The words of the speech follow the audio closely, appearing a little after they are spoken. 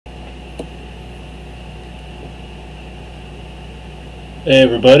Hey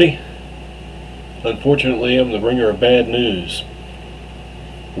everybody, unfortunately I'm the bringer of bad news.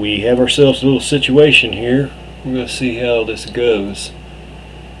 We have ourselves a little situation here. We're going to see how this goes.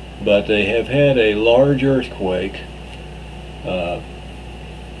 But they have had a large earthquake. I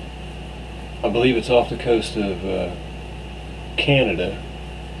believe it's off the coast of Canada.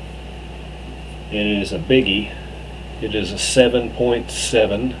 And it is a biggie. It is a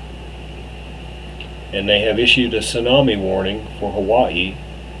 7.7. And they have issued a tsunami warning for Hawaii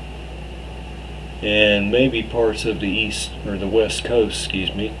and maybe parts of the east or the west coast,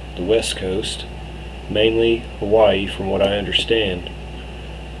 the west coast, mainly Hawaii from what I understand.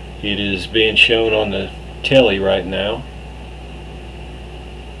 It is being shown on the telly right now.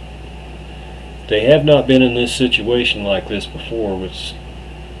 They have not been in this situation like this before with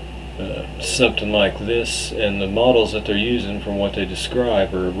something like this, and the models that they're using from what they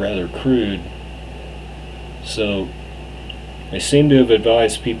describe are rather crude. So they seem to have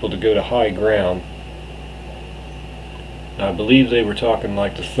advised people to go to high ground. I believe they were talking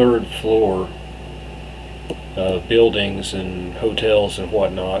like the third floor of buildings and hotels and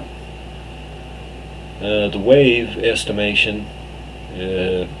whatnot. The wave estimation,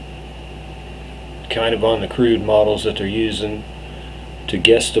 kind of on the crude models that they're using to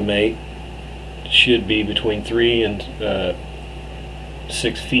guesstimate, should be between 3 and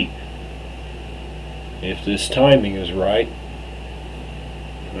 6 feet. If this timing is right,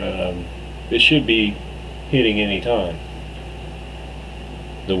 it should be hitting any time,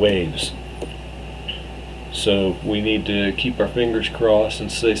 the waves. So we need to keep our fingers crossed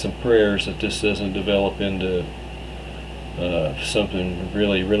and say some prayers that this doesn't develop into something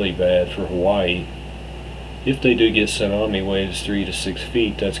really, really bad for Hawaii. If they do get tsunami waves 3 to 6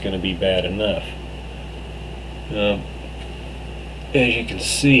 feet, that's going to be bad enough. As you can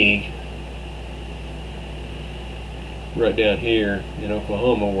see, right down here in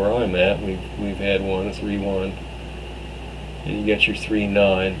Oklahoma where I'm at, we've had one, a 3.1, and you got your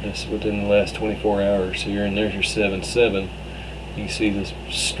 3.9. That's within the last 24 hours here, and there's your 7.7. You can see this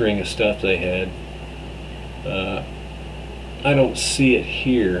string of stuff they had. I don't see it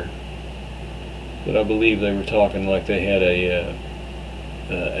here, but I believe they were talking like they had a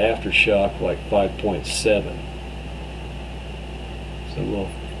aftershock like 5.7. So we'll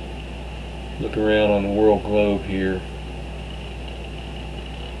look around on the world globe here.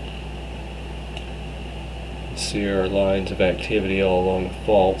 See our lines of activity all along the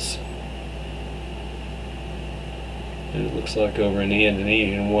faults. And it looks like over in the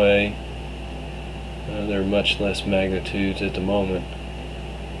Indonesian way, there are much less magnitudes at the moment,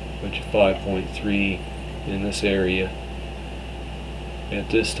 which 5.3 in this area at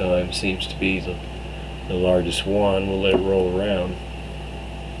this time seems to be the largest one. We'll let it roll around.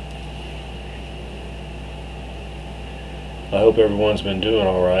 I hope everyone's been doing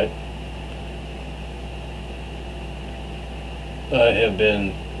alright. I have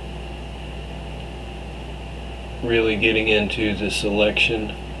been really getting into this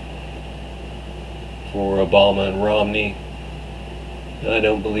election for Obama and Romney. I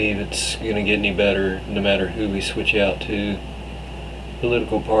don't believe it's going to get any better no matter who we switch out to.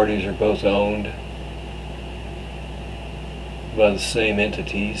 Political parties are both owned by the same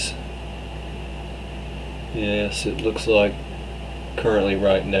entities. Yes, it looks like currently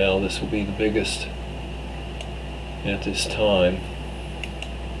right now this will be the biggest at this time.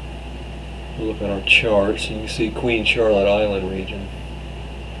 We'll look at our charts and you can see Queen Charlotte Island region.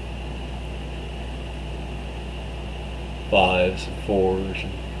 5s and 4s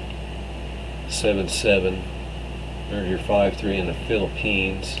and 7.7. There's your 5.3 in the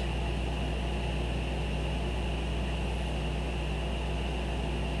Philippines.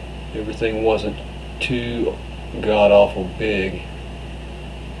 Everything wasn't too god-awful big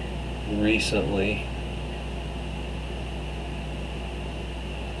recently.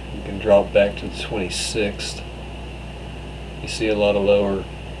 You can drop back to the 26th. You see a lot of lower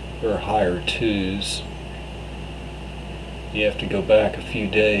or higher 2s. You have to go back a few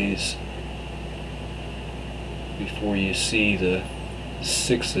days before you see the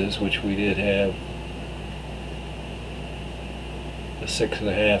 6s, which we did have a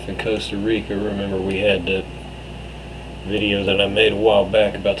 6.5 in Costa Rica. Remember, we had that video that I made a while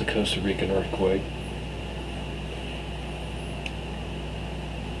back about the Costa Rican earthquake.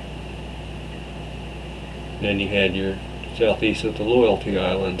 Then you had your southeast of the Loyalty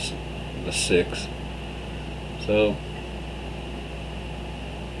Islands, the 6. So,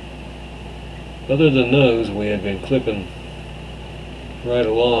 other than those, we had been clipping right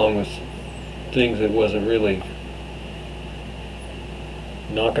along with things that wasn't really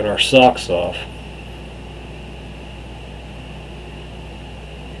knocking our socks off.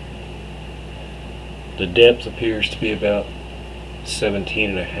 The depth appears to be about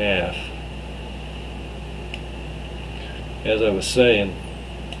 17.5. As I was saying,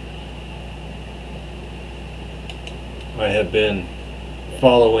 I have been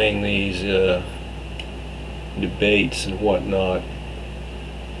following these debates and whatnot,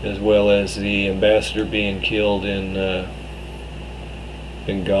 as well as the ambassador being killed in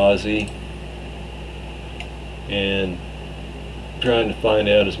Benghazi, and trying to find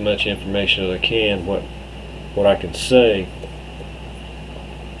out as much information as I can. What I can say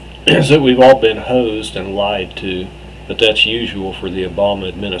is that we've all been hosed and lied to, but that's usual for the Obama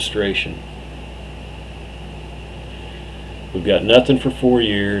administration. We've got nothing for 4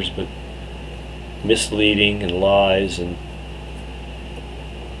 years but misleading and lies, and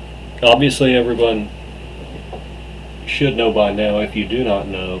obviously everyone should know by now. If you do not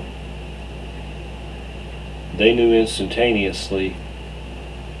know, they knew instantaneously,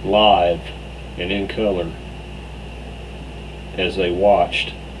 live and in color, as they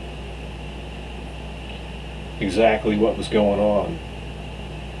watched exactly what was going on.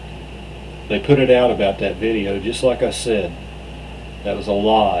 They put it out about that video, just like I said. That was a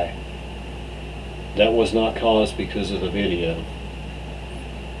lie. That was not caused because of the video.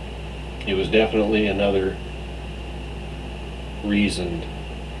 It was definitely another reason.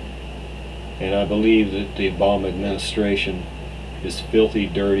 And I believe that the Obama administration is filthy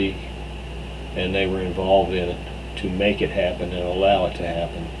dirty, and they were involved in it to make it happen and allow it to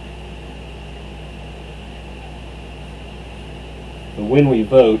happen. But when we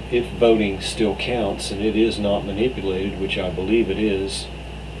vote, if voting still counts and it is not manipulated, which I believe it is,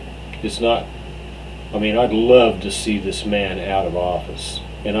 it's not. I mean, I'd love to see this man out of office,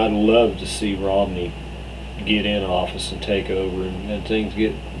 and I'd love to see Romney get in office and take over, and things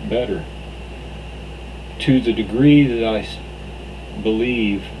get better. To the degree that I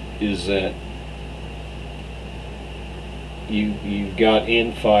believe is that you've got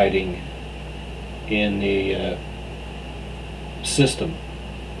infighting in the system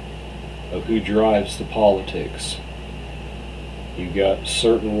of who drives the politics. You've got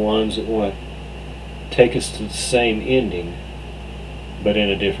certain ones that want to take us to the same ending, but in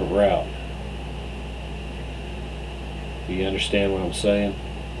a different route. Do you understand what I'm saying?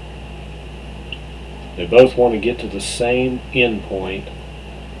 They both want to get to the same end point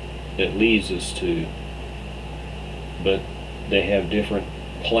that leads us to, but they have different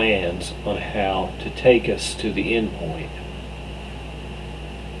plans on how to take us to the end point.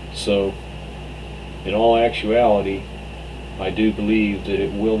 So, in all actuality, I do believe that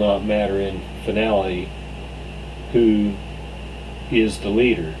it will not matter in finality who is the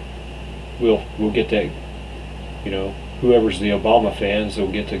leader. We'll get that, whoever's the Obama fans,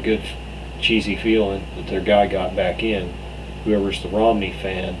 they'll get the good cheesy feeling that their guy got back in. Whoever's the Romney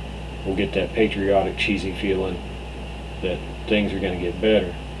fan will get that patriotic cheesy feeling that things are going to get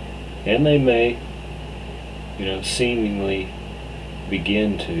better. And they may, seemingly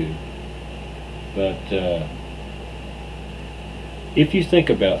begin to. But if you think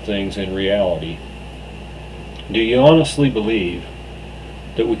about things in reality, do you honestly believe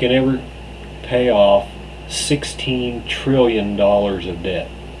that we can ever pay off $16 trillion of debt?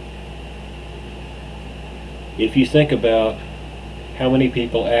 If you think about how many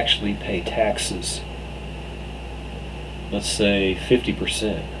people actually pay taxes, let's say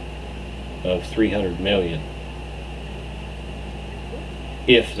 50% of 300 million,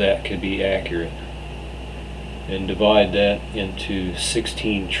 if that could be accurate, and divide that into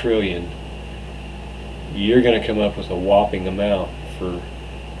 16 trillion, you're going to come up with a whopping amount for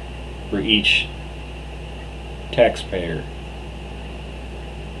each taxpayer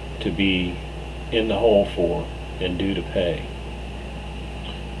to be in the hole for and due to pay.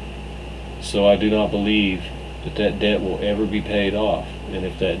 So I do not believe that that debt will ever be paid off, and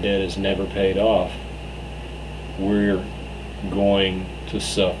if that debt is never paid off, we're going to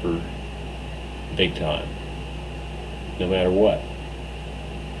suffer big time, no matter what.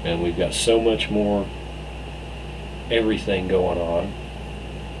 And we've got so much more everything going on.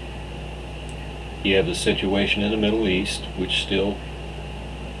 You have the situation in the Middle East, which still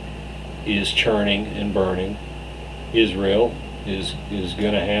is churning and burning. Israel is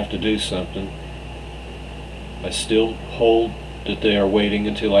going to have to do something. I still hold that they are waiting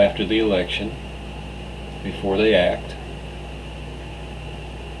until after the election before they act.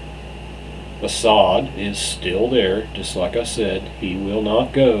 Assad is still there, just like I said. He will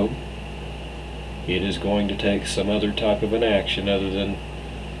not go. It is going to take some other type of an action other than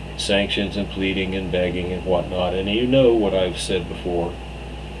sanctions and pleading and begging and whatnot. And you know what I've said before.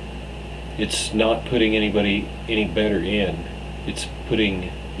 It's not putting anybody any better in. It's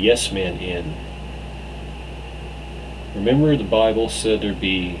putting yes men in. remember the Bible said there'd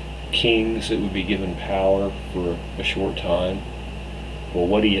be kings that would be given power for a short time? Well,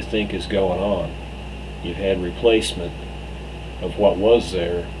 what do you think is going on? You've had replacement of what was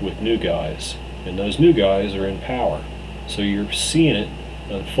there with new guys, and those new guys are in power. So you're seeing it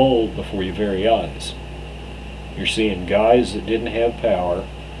unfold before your very eyes. You're seeing guys that didn't have power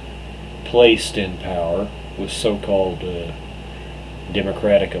placed in power with so-called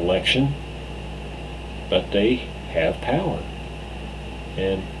democratic election, but they have power,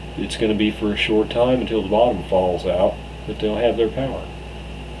 and it's going to be for a short time until the bottom falls out that they'll have their power.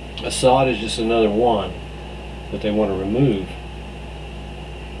 Assad is just another one that they want to remove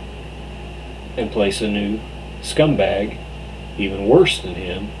and place a new scumbag, even worse than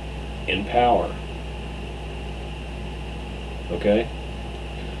him, in power. Okay?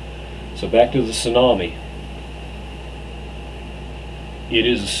 So back to the tsunami. It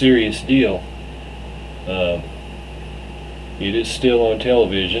is a serious deal. It is still on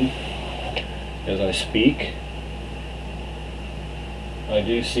television as I speak. I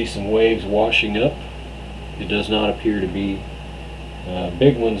do see some waves washing up. It does not appear to be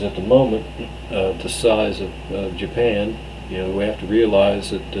big ones at the moment, the size of Japan. You know, we have to realize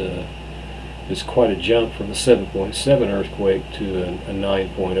that it's quite a jump from a 7.7 earthquake to a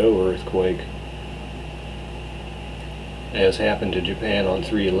 9.0 earthquake, as happened to Japan on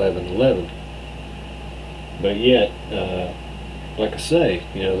 3/11/11. But yet, like I say,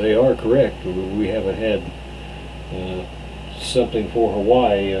 you know, they are correct. We haven't had something for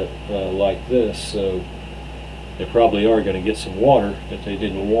Hawaii like this, so they probably are going to get some water that they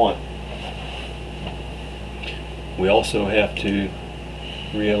didn't want. We also have to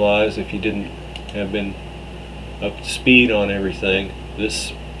realize, if you didn't have been up to speed on everything,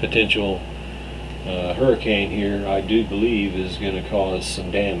 this potential hurricane here, I do believe, is going to cause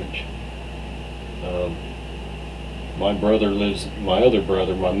some damage. My brother lives, my other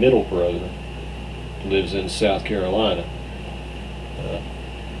brother, my middle brother, lives in South Carolina.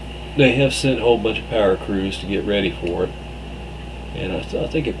 They have sent a whole bunch of power crews to get ready for it, and I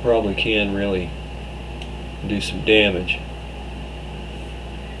think it probably can really do some damage.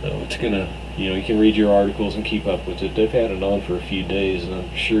 It's gonna, you know, you can read your articles and keep up with it. They've had it on for a few days, and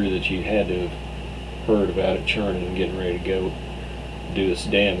I'm sure that you had to have heard about it churning and getting ready to go do its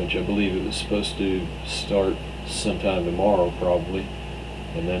damage. I believe it was supposed to start sometime tomorrow probably,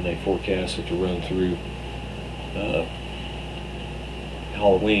 and then they forecast it to run through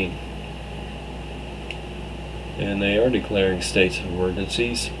Halloween. And they are declaring states of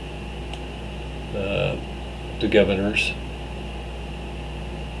emergencies. The governors,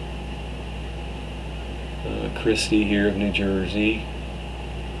 Christie here of New Jersey,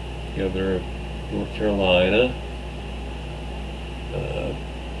 Governor of North Carolina,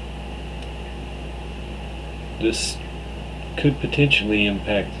 this could potentially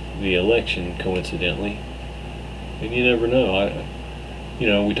impact the election, coincidentally, and you never know. You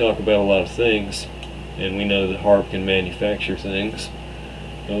know, we talk about a lot of things, and we know that HAARP can manufacture things.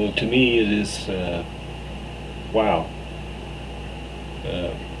 So to me, it is wow.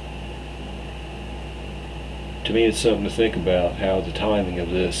 To me, it's something to think about, how the timing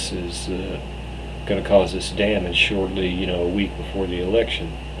of this is going to cause this damage shortly, you know, a week before the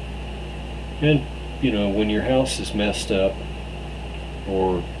election. And, you know, when your house is messed up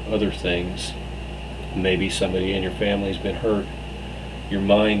or other things, maybe somebody in your family's been hurt, your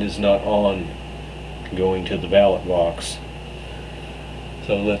mind is not on going to the ballot box.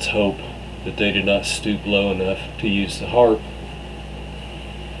 So let's hope that they did not stoop low enough to use the HAARP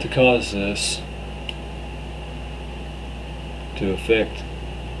to cause this to affect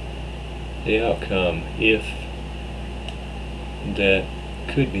the outcome, if that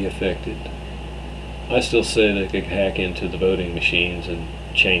could be affected. I still say they could hack into the voting machines and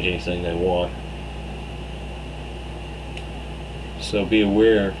change anything they want. So be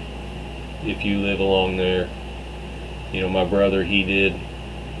aware if you live along there. You know, my brother, he did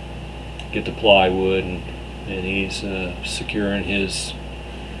get the plywood, and he's securing his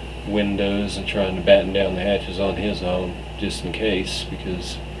windows and trying to batten down the hatches on his home just in case,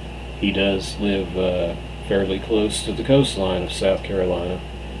 because he does live fairly close to the coastline of South Carolina.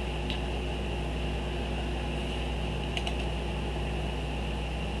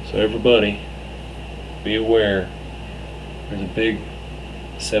 So everybody, be aware. There's a big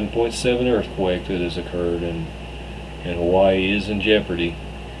 7.7 earthquake that has occurred, and Hawaii is in jeopardy,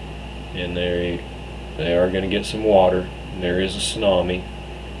 and they are going to get some water, and there is a tsunami.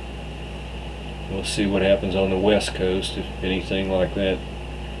 We'll see what happens on the west coast, if anything like that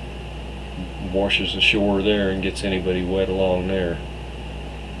washes ashore there and gets anybody wet along there.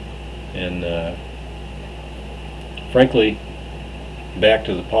 And Frankly, back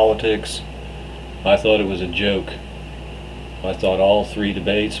to the politics, I thought it was a joke. I thought all 3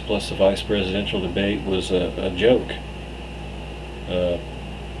 debates plus the vice presidential debate was a joke.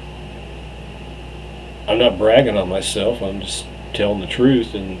 I'm not bragging on myself, I'm just telling the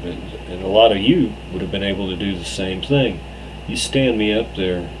truth, and a lot of you would have been able to do the same thing. You stand me up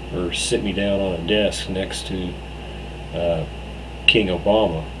there or sit me down on a desk next to King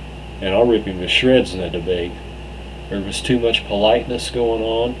Obama, and I'll rip him to shreds in a debate. There was too much politeness going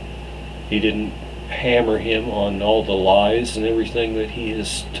on. He didn't hammer him on all the lies and everything that he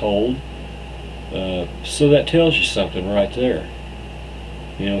has told. So that tells you something right there.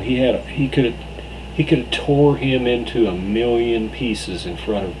 You know, he could have tore him into a million pieces in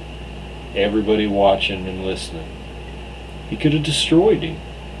front of everybody watching and listening. He could have destroyed him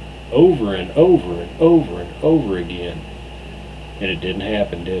over and over and over and over again. And it didn't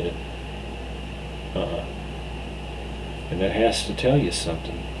happen, did it? And that has to tell you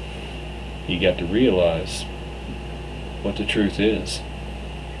something. You got to realize what the truth is.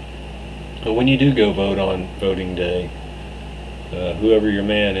 But when you do go vote on voting day, whoever your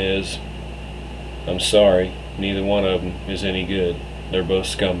man is, I'm sorry, neither one of them is any good. They're both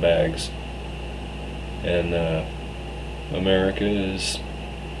scumbags. And America is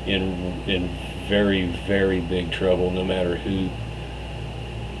in very, very big trouble no matter who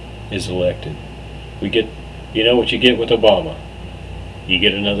is elected. You know what you get with Obama. You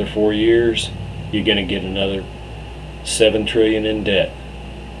get another 4 years, you're going to get another $7 trillion in debt.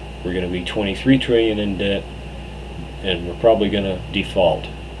 We're going to be $23 trillion in debt, and we're probably going to default.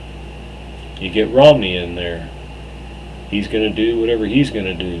 You get Romney in there, he's going to do whatever he's going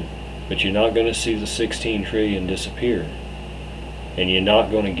to do, but you're not going to see the $16 trillion disappear. And you're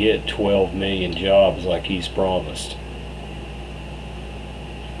not going to get 12 million jobs like he's promised.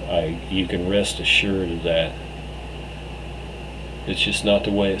 You can rest assured of that. It's just not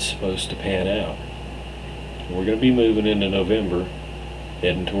the way it's supposed to pan out. We're going to be moving into November,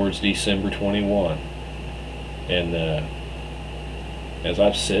 heading towards December 21. And as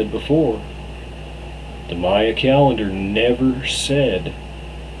I've said before, the Maya calendar never said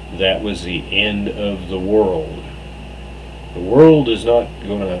that was the end of the world. The world is not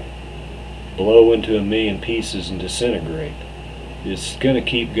going to blow into a million pieces and disintegrate. It's going to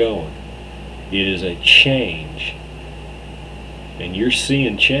keep going. It is a change. And you're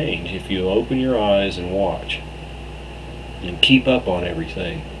seeing change if you open your eyes and watch. And keep up on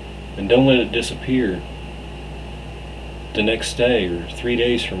everything. And don't let it disappear the next day or 3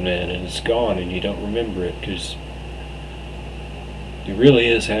 days from then and it's gone and you don't remember it, because it really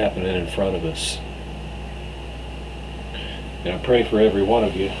is happening in front of us. And I pray for every one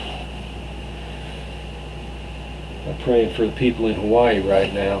of you. I'm praying for the people in Hawaii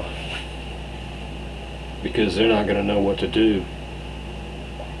right now, because they're not going to know what to do.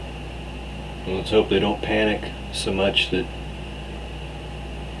 And let's hope they don't panic so much that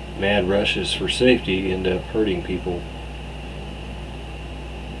mad rushes for safety end up hurting people.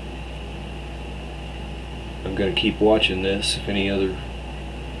 I'm going to keep watching this. If any other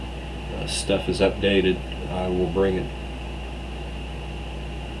stuff is updated, I will bring it.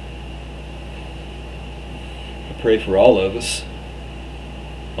 I pray for all of us,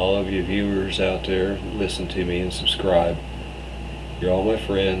 all of you viewers out there, listen to me and subscribe. You're all my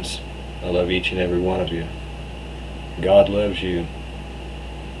friends. I love each and every one of you. God loves you,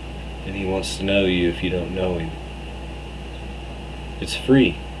 and He wants to know you if you don't know Him. It's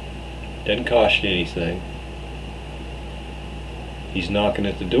free. Doesn't cost you anything. He's knocking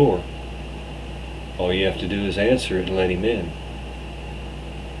at the door. All you have to do is answer it and let Him in.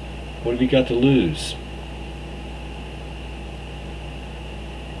 What have you got to lose?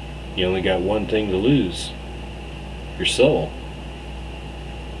 You only got one thing to lose. Your soul.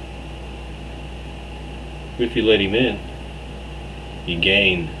 But if you let Him in, you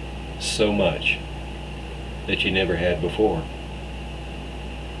gain so much that you never had before.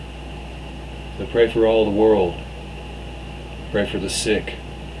 So pray for all the world. Pray for the sick.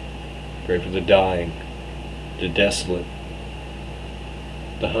 Pray for the dying, the desolate,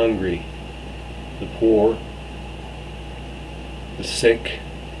 the hungry, the poor, the sick,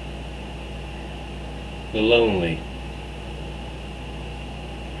 the lonely.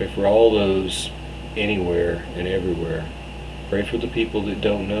 Pray for all those anywhere and everywhere. Pray for the people that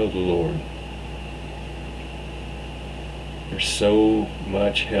don't know the Lord. There's so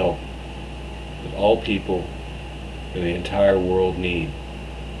much help that all people in the entire world need.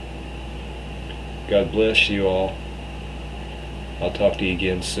 God bless you all. I'll talk to you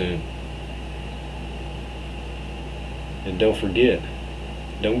again soon. And don't forget,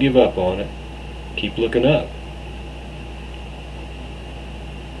 don't give up on it. Keep looking up.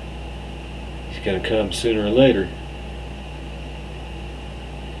 It's going to come sooner or later.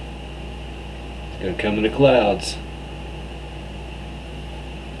 It's going to come in the clouds.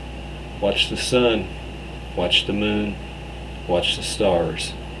 Watch the sun, watch the moon, watch the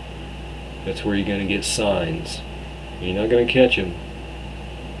stars. That's where you're going to get signs. You're not going to catch them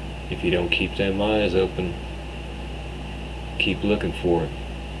if you don't keep them eyes open. Keep looking for it.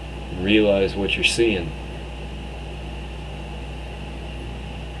 Realize what you're seeing.